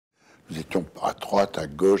Nous étions à droite, à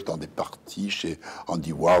gauche, dans des partis, chez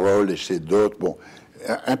Andy Warhol et chez d'autres. Bon,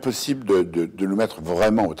 impossible de nous mettre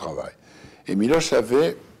vraiment au travail. Et Milos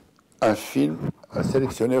avait un film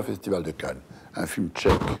sélectionné au Festival de Cannes, un film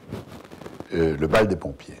tchèque, Le bal des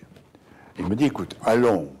pompiers. Il me dit, écoute,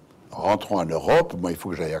 allons, rentrons en Europe. Moi, il faut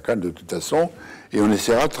que j'aille à Cannes de toute façon, et on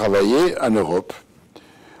essaiera de travailler en Europe.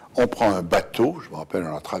 On prend un bateau, je me rappelle,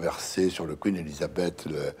 on a traversé sur le Queen Elizabeth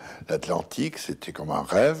l'Atlantique, c'était comme un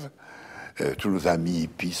rêve. Tous nos amis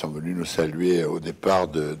hippies sont venus nous saluer au départ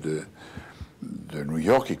de New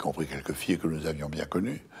York, y compris quelques filles que nous avions bien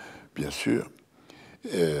connues, bien sûr.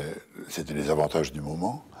 C'était les avantages du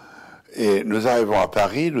moment. Et nous arrivons à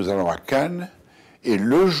Paris, nous allons à Cannes, et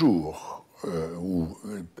le jour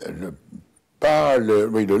le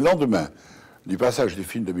lendemain du passage du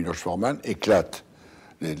film de Milos Forman éclate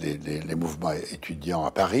les mouvements étudiants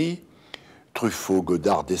à Paris. Truffaut,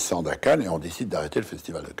 Godard descendent à Cannes et on décide d'arrêter le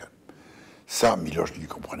festival de Cannes. Ça, Milos n'y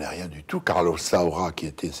comprenait rien du tout. Carlos Saura, qui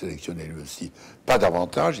était sélectionné lui aussi, pas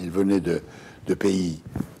davantage. Il venait de pays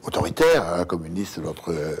autoritaires, un communiste,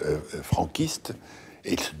 l'autre franquiste,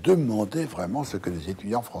 et il se demandait vraiment ce que les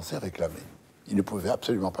étudiants français réclamaient. Il ne pouvait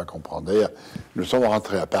absolument pas comprendre. D'ailleurs, nous sommes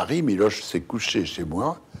rentrés à Paris, Milos s'est couché chez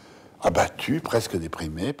moi, abattu, presque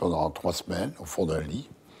déprimé, pendant 3 semaines, au fond d'un lit,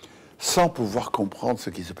 sans pouvoir comprendre ce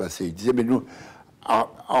qui se passait. Il disait, mais nous,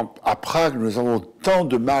 à Prague, nous avons tant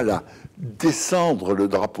de mal à descendre le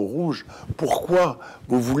drapeau rouge. Pourquoi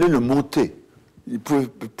vous voulez le monter? Il ne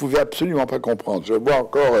pouvait absolument pas comprendre. Je vois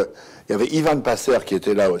encore, il y avait Ivan Passer qui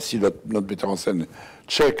était là aussi, notre metteur en scène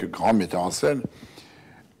tchèque, grand metteur en scène.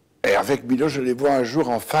 Et avec Milos, je les vois un jour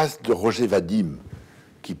en face de Roger Vadim,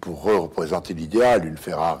 qui pour eux représentait l'idéal, une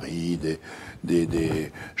Ferrari,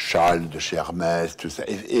 des châles de chez Hermès, tout ça.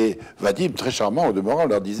 Et Vadim, très charmant au demeurant,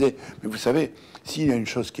 leur disait, mais vous savez, s'il y a une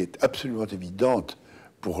chose qui est absolument évidente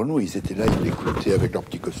pour nous, ils étaient là, ils l'écoutaient avec leur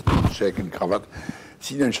petit costume tchèque, une cravate.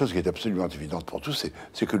 S'il y a une chose qui est absolument évidente pour tous,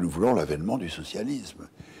 c'est que nous voulons l'avènement du socialisme.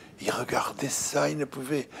 Ils regardaient ça, ils ne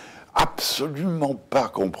pouvaient absolument pas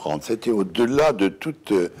comprendre. C'était au-delà de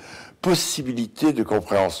toute possibilité de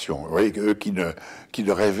compréhension. Vous voyez, eux qui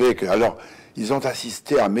ne rêvaient que... Alors, ils ont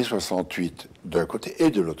assisté à mai 68, d'un côté et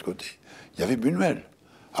de l'autre côté. Il y avait Buñuel,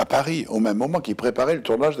 à Paris, au même moment qu'il préparait le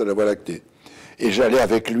tournage de La Voie lactée. Et j'allais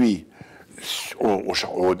avec lui au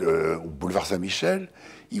boulevard Saint-Michel.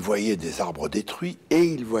 Il voyait des arbres détruits et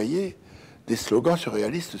il voyait des slogans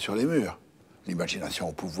surréalistes sur les murs. L'imagination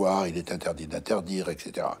au pouvoir, il est interdit d'interdire,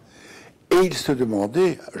 etc. Et il se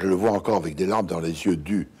demandait, je le vois encore avec des larmes dans les yeux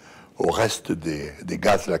dues au reste des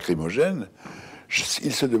gaz lacrymogènes,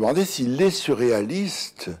 il se demandait si les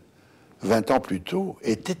surréalistes, 20 ans plus tôt,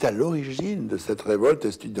 étaient à l'origine de cette révolte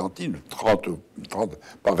estudiantine, 30,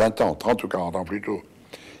 pas 20 ans, 30 ou 40 ans plus tôt.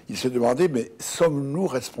 Il se demandait, mais sommes-nous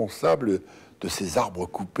responsables de ces arbres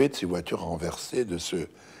coupés, de ces voitures renversées, de ce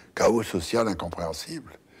chaos social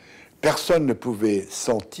incompréhensible? Personne ne pouvait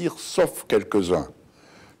sentir, sauf quelques-uns.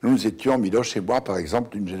 Nous étions, Milos et moi, par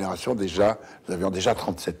exemple, d'une génération déjà, nous avions déjà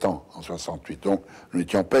 37 ans en 68, donc nous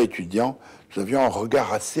n'étions pas étudiants, nous avions un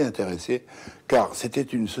regard assez intéressé, car c'était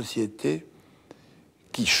une société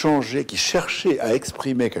qui changeait, qui cherchait à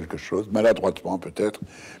exprimer quelque chose, maladroitement peut-être,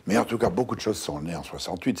 mais en tout cas, beaucoup de choses sont nées en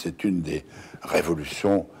 68. C'est une des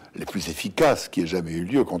révolutions les plus efficaces qui ait jamais eu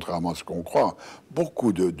lieu, contrairement à ce qu'on croit.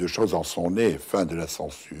 Beaucoup de choses en sont nées, fin de la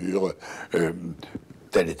censure,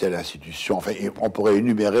 telle et telle institution. Enfin, on pourrait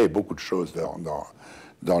énumérer beaucoup de choses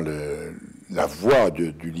dans la voie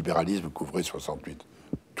du libéralisme qu'ouvrait 68.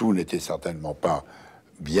 Tout n'était certainement pas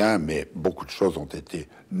bien, mais beaucoup de choses ont été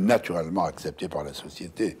naturellement acceptées par la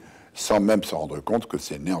société, sans même se rendre compte que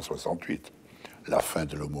c'est né en 68. La fin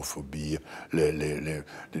de l'homophobie, les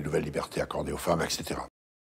nouvelles libertés accordées aux femmes, etc.